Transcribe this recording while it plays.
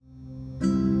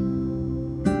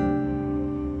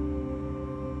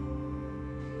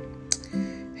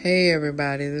Hey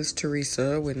everybody, this is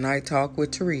Teresa with Night Talk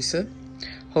with Teresa.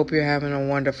 Hope you're having a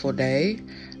wonderful day.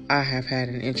 I have had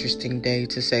an interesting day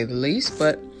to say the least,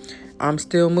 but I'm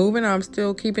still moving. I'm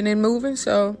still keeping it moving,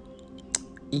 so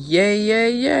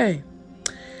yay.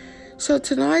 So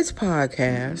tonight's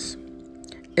podcast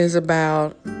is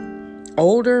about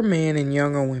older men and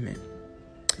younger women.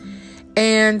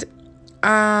 And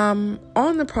on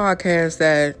the podcast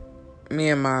that me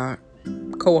and my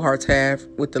cohorts have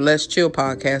with the Let's Chill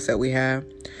podcast that we have,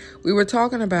 we were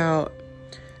talking about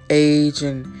age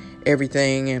and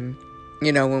everything, and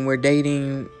when we're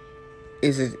dating,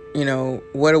 is it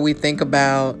what do we think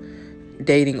about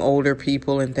dating older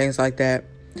people and things like that.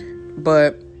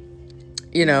 But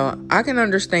I can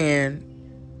understand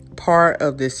part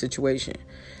of this situation,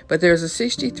 but there's a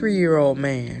 63-year-old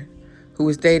man who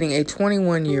is dating a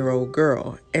 21-year-old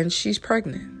girl, and she's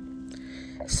pregnant.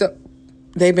 So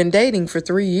they've been dating for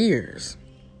 3 years.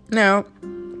 Now,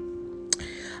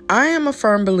 I am a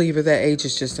firm believer that age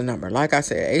is just a number. Like I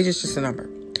said, age is just a number.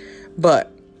 But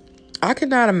I could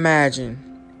not imagine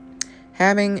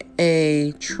having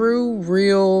a true,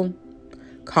 real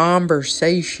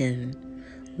conversation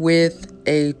with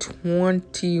a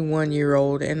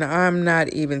 21-year-old, and I'm not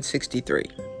even 63.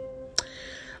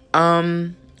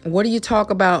 What do you talk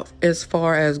about as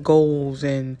far as goals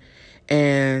and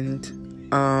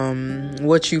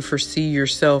what you foresee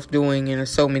yourself doing in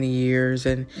so many years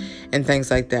and things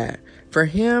like that? For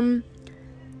him,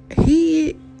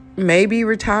 he may be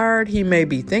retired. He may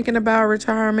be thinking about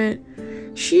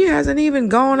retirement. She hasn't even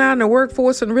gone out in the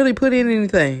workforce and really put in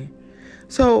anything.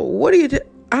 So what do you do?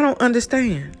 I don't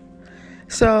understand.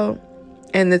 So,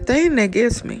 and the thing that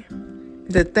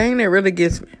really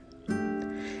gets me,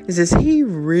 is he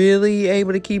really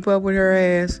able to keep up with her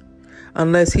ass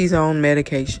unless he's on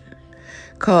medication?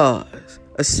 Cause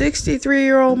a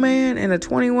 63-year-old man and a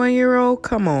 21-year-old,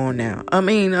 come on now. I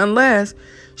mean, unless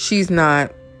she's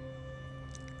not,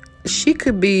 she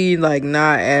could be like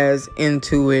not as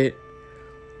into it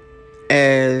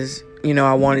as,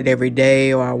 I want it every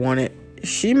day, or I want it.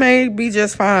 She may be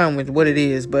just fine with what it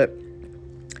is, but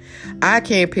I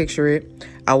can't picture it.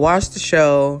 I watched the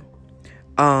show.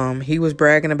 He was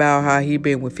bragging about how he'd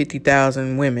been with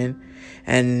 50,000 women,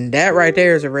 and that right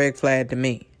there is a red flag to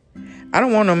me. I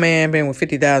don't want no man being with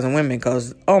 50,000 women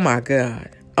because, oh my God.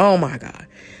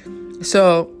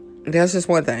 So that's just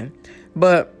one thing.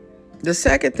 But the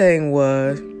second thing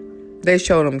was they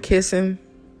showed him kissing.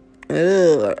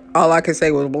 Ugh. All I could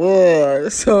say was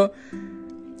blood. So,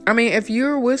 I mean, if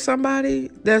you're with somebody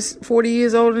that's 40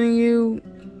 years older than you,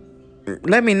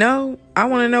 let me know. I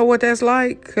want to know what that's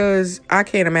like, because I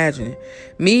can't imagine it.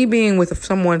 Me being with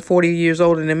someone 40 years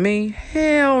older than me,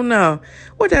 hell no.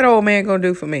 What that old man gonna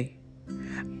do for me?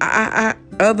 I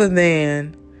other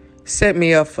than set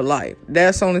me up for life.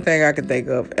 That's the only thing I can think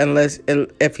of, unless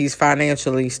if he's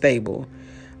financially stable.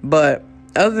 But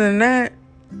other than that,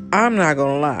 I'm not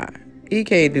gonna lie. He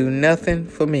can't do nothing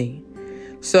for me.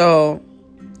 So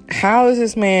how is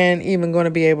this man even going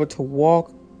to be able to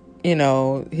walk,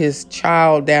 his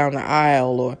child down the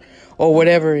aisle or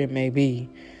whatever it may be?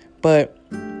 But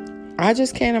I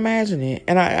just can't imagine it.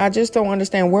 And I just don't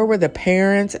understand, where were the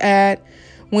parents at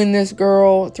when this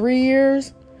girl, 3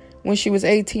 years, when she was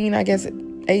 18, I guess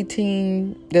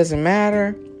 18 doesn't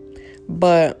matter.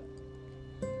 But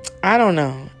I don't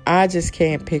know. I just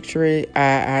can't picture it.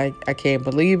 I can't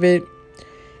believe it.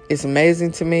 It's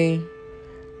amazing to me.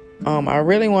 I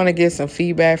really want to get some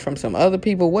feedback from some other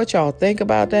people. What y'all think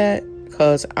about that?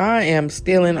 Because I am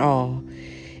still in awe.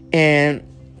 And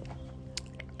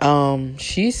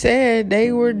she said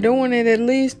they were doing it at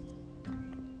least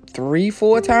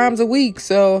 3-4 times a week.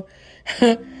 So,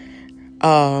 dude,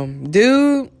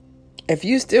 if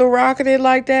you still rocking it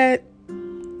like that,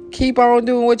 keep on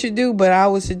doing what you do. But I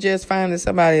would suggest finding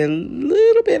somebody a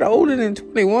little bit older than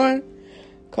 21.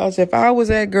 Because if I was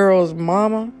that girl's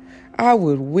mama, I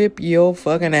would whip your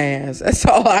fucking ass. That's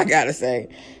all I gotta say.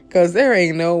 Because there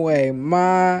ain't no way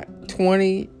my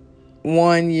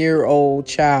 21-year-old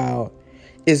child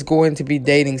is going to be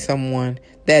dating someone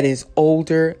that is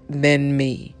older than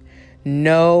me.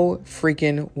 No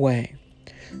freaking way.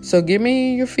 So give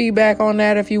me your feedback on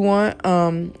that if you want.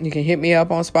 You can hit me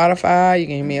up on Spotify. You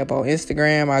can hit me up on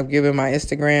Instagram. I've given my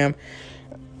Instagram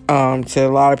to a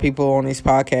lot of people on these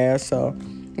podcasts. So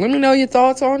let me know your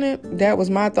thoughts on it. That was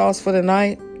my thoughts for the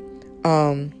night.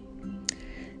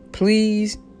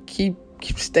 Please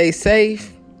stay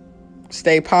safe,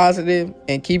 stay positive,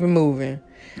 and keep it moving.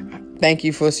 Thank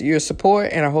you for your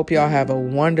support, and I hope y'all have a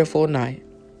wonderful night.